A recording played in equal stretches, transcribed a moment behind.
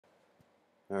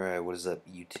Alright, what is up,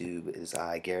 YouTube? It is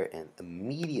I, Garrett, and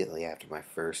immediately after my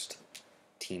first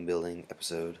team building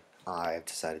episode, I've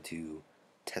decided to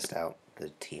test out the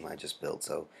team I just built.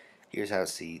 So here's how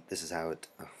this is how it,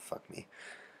 oh fuck me.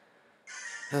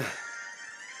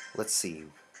 Let's see,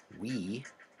 we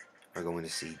are going to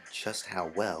see just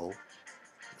how well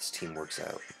this team works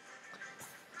out.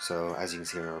 So as you can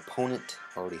see, our opponent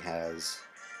already has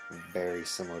very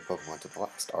similar Pokemon to the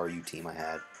last RU team I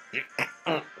had.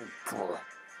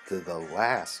 To the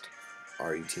last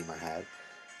RU team I had.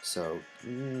 So,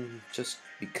 just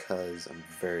because I'm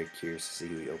very curious to see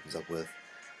who he opens up with,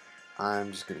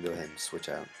 I'm just going to go ahead and switch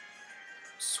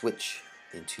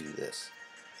into this.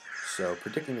 So,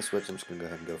 predicting the switch, I'm just going to go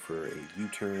ahead and go for a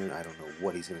U-turn. I don't know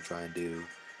what he's going to try and do.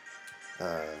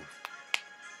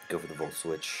 Go for the Volt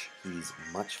Switch. He's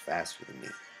much faster than me,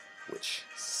 which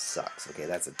sucks. Okay,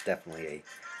 that's definitely a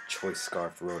choice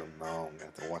scarf Rotom. No, I'm going to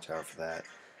have to watch out for that.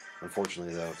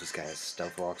 Unfortunately, though, if this guy has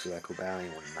Stealth Rocks with Echo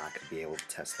Battalion, we're not going to be able to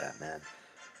test that, man.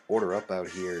 Order Up out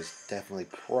here is definitely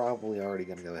probably already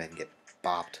going to go ahead and get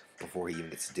bopped before he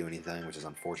even gets to do anything, which is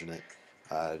unfortunate.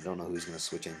 I don't know who he's going to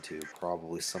switch into.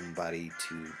 Probably somebody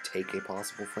to take a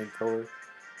possible flamethrower,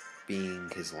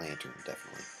 being his Lantern,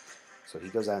 definitely. So he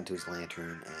goes out into his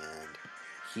Lantern, and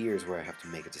here's where I have to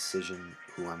make a decision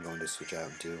who I'm going to switch out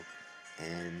into.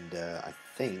 And I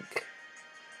think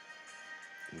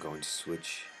I'm going to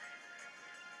switch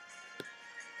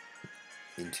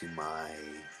into my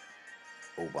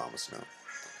Obama Snow.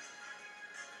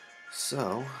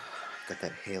 So, got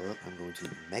that Hail Up, I'm going to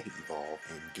Mega Evolve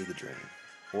and Giga Drain.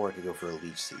 Or I could go for a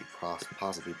Leech Seed,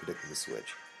 possibly predicting the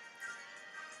switch.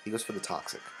 He goes for the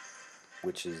Toxic,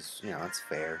 which is, that's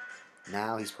fair.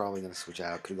 Now he's probably going to switch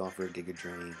out. Could have gone for a Giga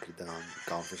Drain, could have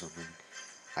gone for something.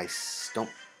 I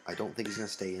don't think he's going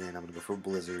to stay in. I'm going to go for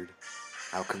Blizzard.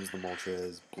 Out comes the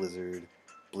Moltres, Blizzard.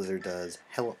 Blizzard does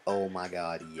hell. Oh my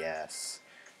god, yes.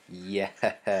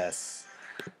 Yes.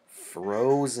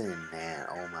 Frozen, man.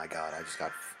 Oh my god, I just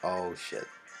got. Oh shit.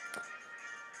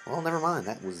 Well, never mind.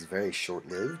 That was very short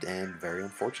lived and very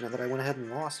unfortunate that I went ahead and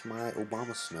lost my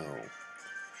Obama Snow.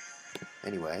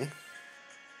 Anyway.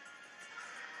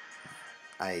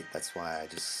 That's why I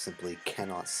just simply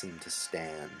cannot seem to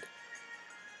stand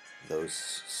those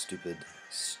stupid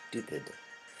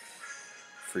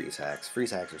freeze hacks.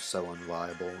 Freeze hacks are so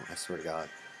unreliable, I swear to God.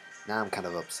 Now I'm kind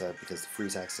of upset because the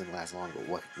freeze hacks didn't last long, but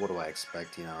what do I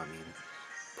expect,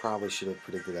 Probably should have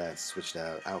predicted that and switched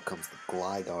out. Out comes the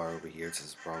Gligar over here. This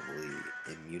is probably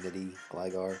Immunity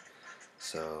Gligar.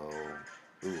 So,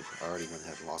 I already went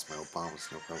ahead and lost my Obama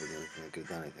Snow. Probably the only thing I could have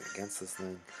done anything against this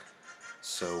thing.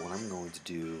 So what I'm going to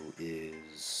do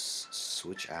is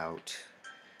switch out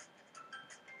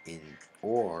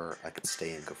or I could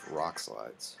stay and go for Rock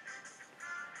Slides.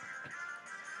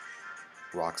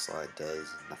 Rock Slide does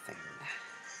nothing.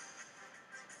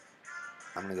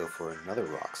 I'm going to go for another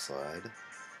Rock Slide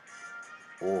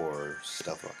or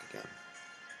Stealth Rock again.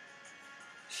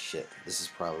 Shit, this is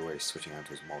probably where he's switching out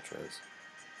to his Moltres.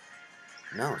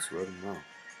 No, it's Rotom.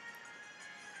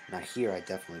 Now here I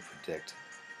definitely predict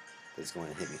that it's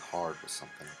going to hit me hard with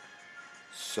something.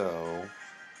 So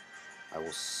I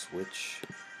will switch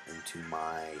into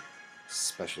my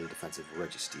specially defensive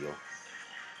Registeel.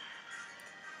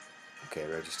 Okay,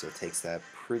 Registeel takes that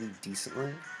pretty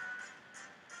decently.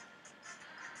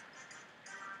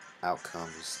 Out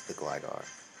comes the Gligar.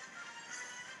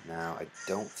 Now, I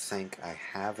don't think I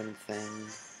have anything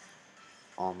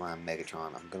on my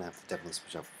Megatron. I'm going to have to definitely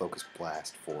switch out Focus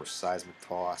Blast for Seismic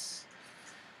Toss.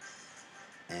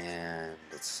 And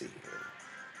let's see here.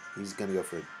 He's going to go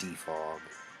for a Defog.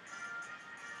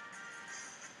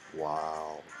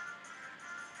 While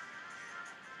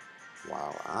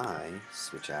I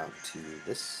switch out to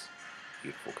this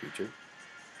beautiful creature.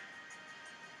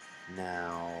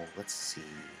 Now, let's see.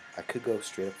 I could go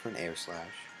straight up for an Air Slash,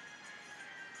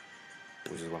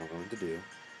 which is what I'm going to do.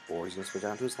 Or he's going to switch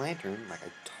out to his Lantern, like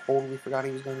I totally forgot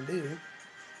he was going to do,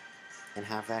 and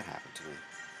have that happen to me.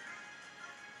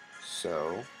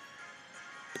 So,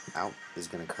 out is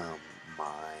going to come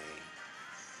my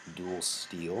Dual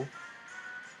Steel.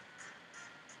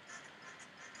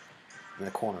 I'm in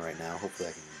a corner right now. Hopefully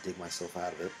I can dig myself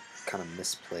out of it. Kind of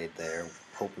misplayed there,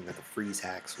 hoping that the freeze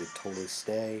hacks would totally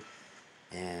stay,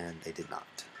 and they did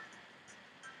not.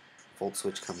 Volt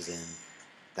Switch comes in.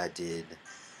 That did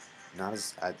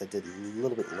that did a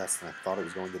little bit less than I thought it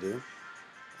was going to do.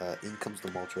 In comes the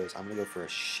Moltres. I'm going to go for a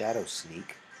Shadow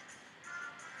Sneak.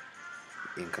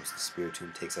 In comes the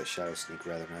Spiritomb, takes that Shadow Sneak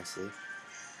rather nicely.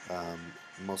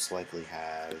 Most likely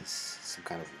has some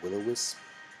kind of Will-O-Wisp.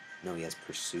 No, he has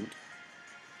Pursuit.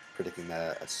 Predicting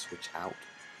that a switch out.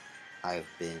 I have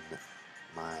been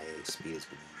My speed has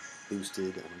been boosted.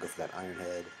 I'm going to go for that Iron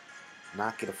Head.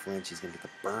 Not get a flinch. He's going to get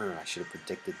the burn. I should have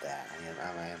predicted that.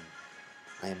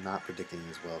 I am not predicting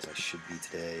as well as I should be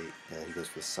today. He goes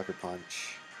for the Sucker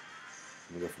Punch.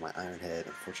 I'm going to go for my Iron Head.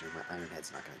 Unfortunately, my Iron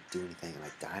Head's not going to do anything, and I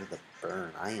died of the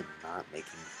burn. I am not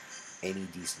making any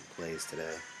decent plays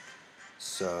today.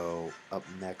 So, up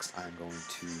next, I'm going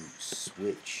to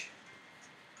switch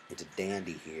into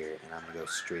Dandy here, and I'm going to go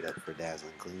straight up for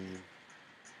Dazzling Gleam.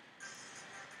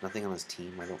 Nothing on his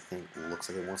team, I don't think, looks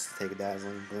like it wants to take a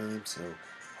Dazzling Gleam, so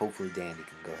hopefully Dandy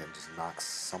can go ahead and just knock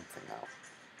something out.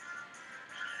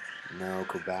 No,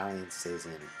 Cobalion stays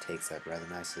in and takes that rather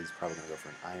nicely. He's probably going to go for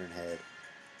an Iron Head.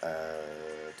 I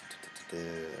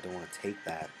don't want to take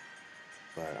that,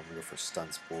 but I'm going to go for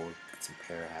Stun Spore, get some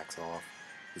Parahacks off.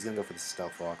 He's going to go for the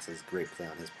Stealth Rock, so it's a great play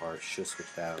on his part. Should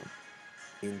switch out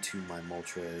into my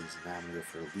Moltres. Now I'm going to go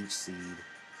for a Leech Seed.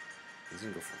 He's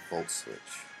going to go for Volt Switch.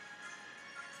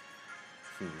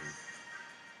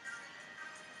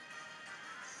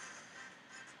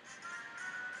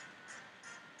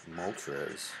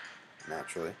 Moltres,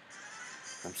 naturally.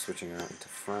 I'm switching out into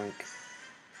Frank.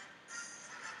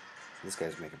 This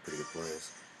guy's making pretty good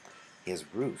plays. He has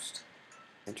Roost.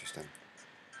 Interesting.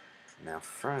 Now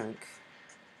Frank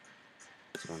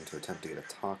is going to attempt to get a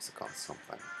Toxic on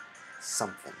something.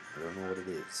 Something. I don't know what it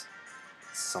is.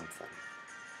 Something.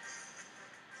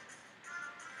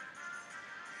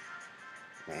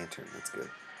 Lantern, that's good.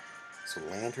 So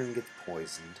Lantern gets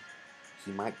poisoned.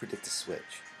 He might predict a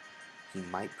switch. He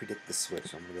might predict the switch,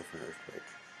 so I'm going to go for an Earthquake.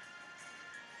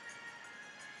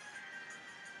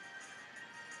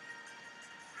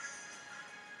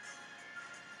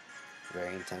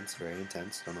 Very intense, very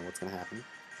intense. Don't know what's going to happen.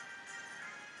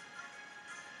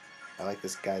 I like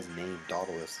this guy's name,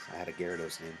 Dauntless. I had a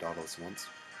Gyarados named Dauntless once.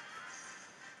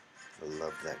 I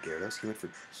loved that Gyarados. He went for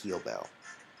Heal Bell.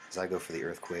 As I go for the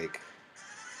Earthquake.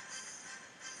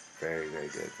 Very, very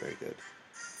good, very good.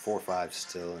 4-5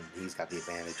 still, and he's got the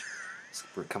advantage.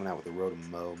 We're coming out with a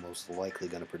Rotom-Mow, most likely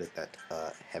going to predict that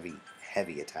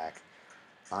heavy attack.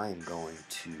 I am going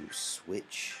to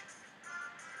switch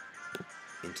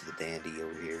into the Dandy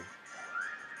over here.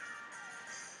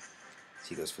 So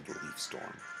he goes for the Leaf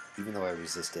Storm. Even though I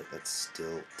resist it, that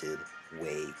still did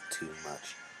way too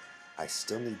much. I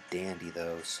still need Dandy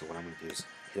though, so what I'm going to do is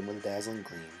hit him with a Dazzling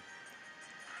Gleam.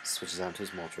 Switches out to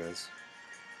his Moltres.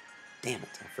 Damn it,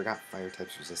 I forgot Fire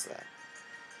types resist that.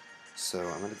 So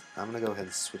I'm gonna go ahead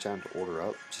and switch out into Order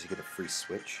Up just to get a free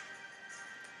switch.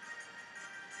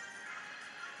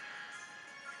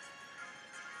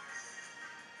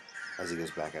 As he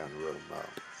goes back out into Rotom-Mow.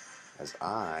 As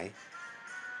I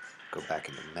go back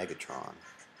into Megatron.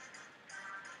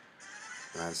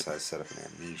 And I decide to set up an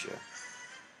Amnesia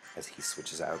as he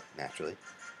switches out naturally.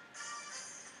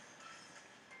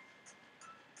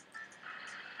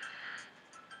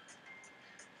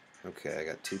 Okay, I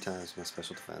got 2 times my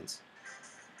special defense.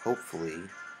 Hopefully,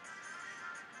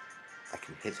 I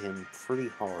can hit him pretty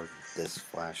hard with this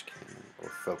Flash Cannon or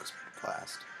Focus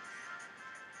Blast.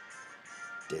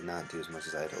 Did not do as much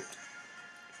as I had hoped.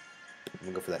 I'm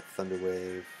going to go for that Thunder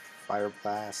Wave. Fire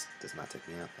Blast does not take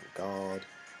me out, thank God.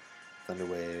 Thunder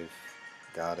Wave,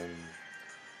 got him.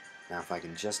 Now if I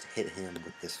can just hit him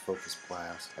with this Focus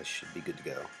Blast, I should be good to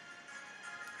go.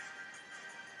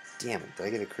 Damn it, did I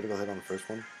get a critical hit on the first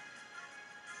one?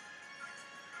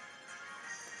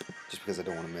 Just because I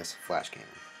don't want to miss Flash Cannon.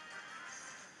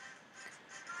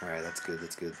 Alright, that's good,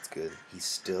 that's good, that's good. He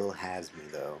still has me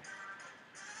though.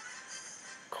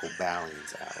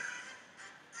 Cobalion's out.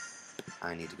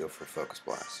 I need to go for a Focus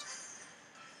Blast.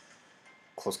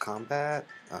 Close combat?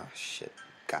 Oh shit,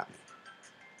 got me.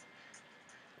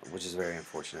 Which is very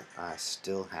unfortunate. I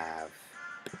still have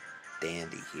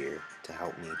Dandy here to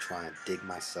help me try and dig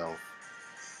myself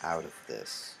out of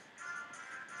this.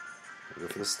 I'll go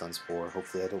for the Stun Spore.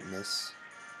 Hopefully I don't miss.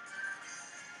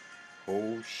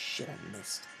 Oh shit, I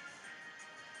missed.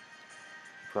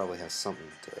 He probably has something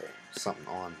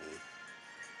on me.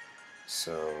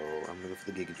 So I'm gonna go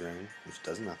for the Giga Drain, which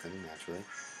does nothing naturally.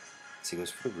 So he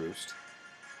goes for the Roost.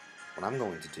 What I'm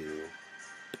going to do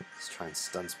is try and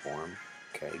Stun Spore him.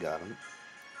 Okay, got him.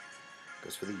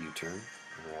 Goes for the U-turn.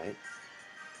 Alright.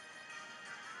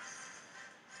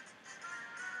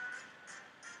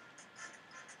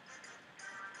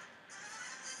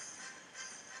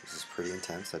 This is pretty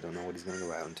intense. I don't know what he's going to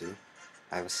go out into.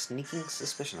 I have a sneaking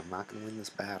suspicion I'm not going to win this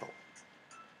battle.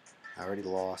 I already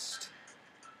lost.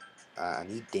 I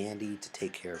need Dandy to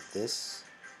take care of this.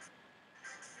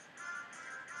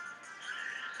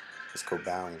 This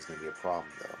Cobalion is going to be a problem,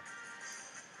 though.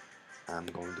 I'm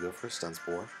going to go for a Stun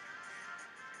Spore.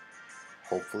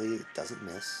 Hopefully it doesn't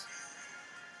miss.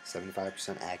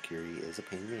 75% accuracy is a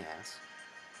pain in the ass.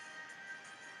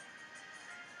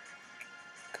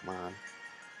 Come on.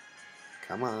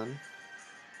 Come on.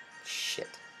 Shit.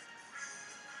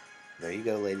 There you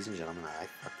go, ladies and gentlemen. I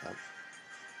fucked up.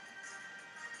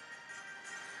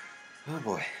 Oh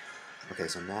boy. Okay,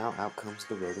 so now out comes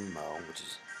the Rodent Mow, which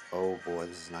is, oh boy,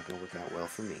 this is not going to work out well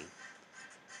for me.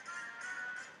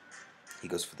 He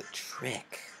goes for the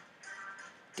trick.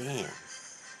 Damn.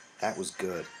 That was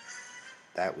good.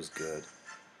 That was good.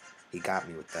 He got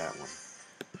me with that one.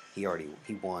 He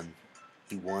won.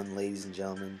 He won, ladies and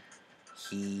gentlemen.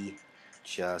 He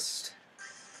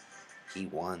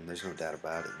won. There's no doubt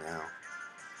about it now.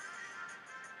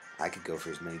 I could go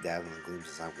for as many dazzling gleams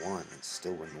as I want. It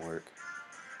still wouldn't work.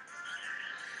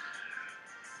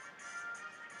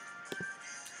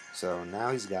 So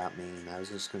now he's got me. Now he's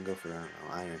just going to go for, I don't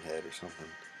know, Iron Head or something.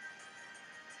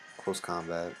 Close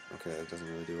combat. Okay, it doesn't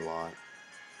really do a lot.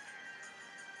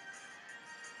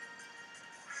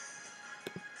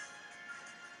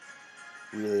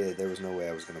 Really, there was no way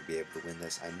I was going to be able to win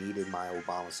this. I needed my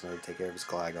Obama Snow to take care of his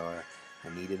Gligar. I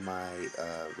needed my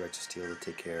Registeel to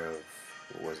take care of,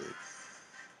 what was it?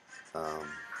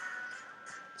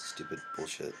 Stupid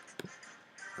bullshit.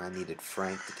 And I needed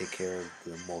Frank to take care of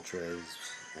the Moltres,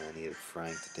 and I needed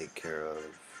Frank to take care of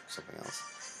something else.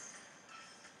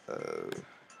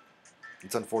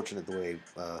 It's unfortunate the way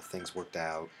things worked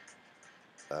out.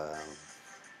 I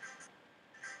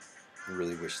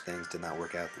really wish things did not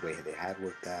work out the way they had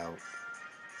worked out.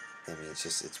 I mean,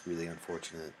 it's really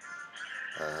unfortunate.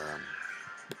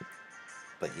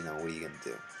 But you know, what are you gonna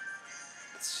do?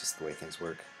 It's just the way things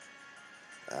work.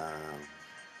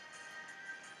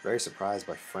 Very surprised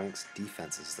by Frank's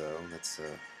defenses, though. That's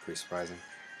pretty surprising.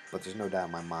 But there's no doubt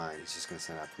in my mind he's just going to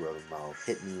send out the Rodent Mow,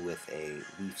 hit me with a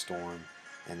Leaf Storm,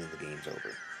 and then the game's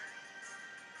over.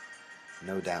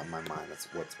 No doubt in my mind that's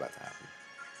what's about to happen.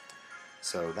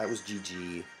 So that was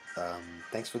GG.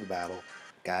 Thanks for the battle.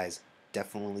 Guys,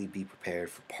 definitely be prepared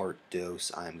for part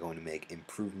dose. I'm going to make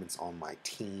improvements on my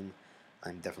team.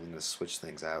 I'm definitely going to switch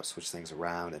things out, switch things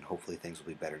around, and hopefully things will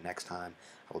be better next time.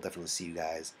 I will definitely see you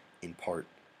guys in part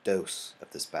dose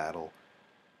of this battle,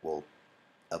 well,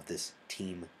 of this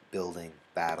team building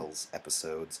battles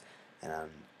episodes, and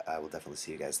I will definitely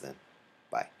see you guys then.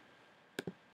 Bye.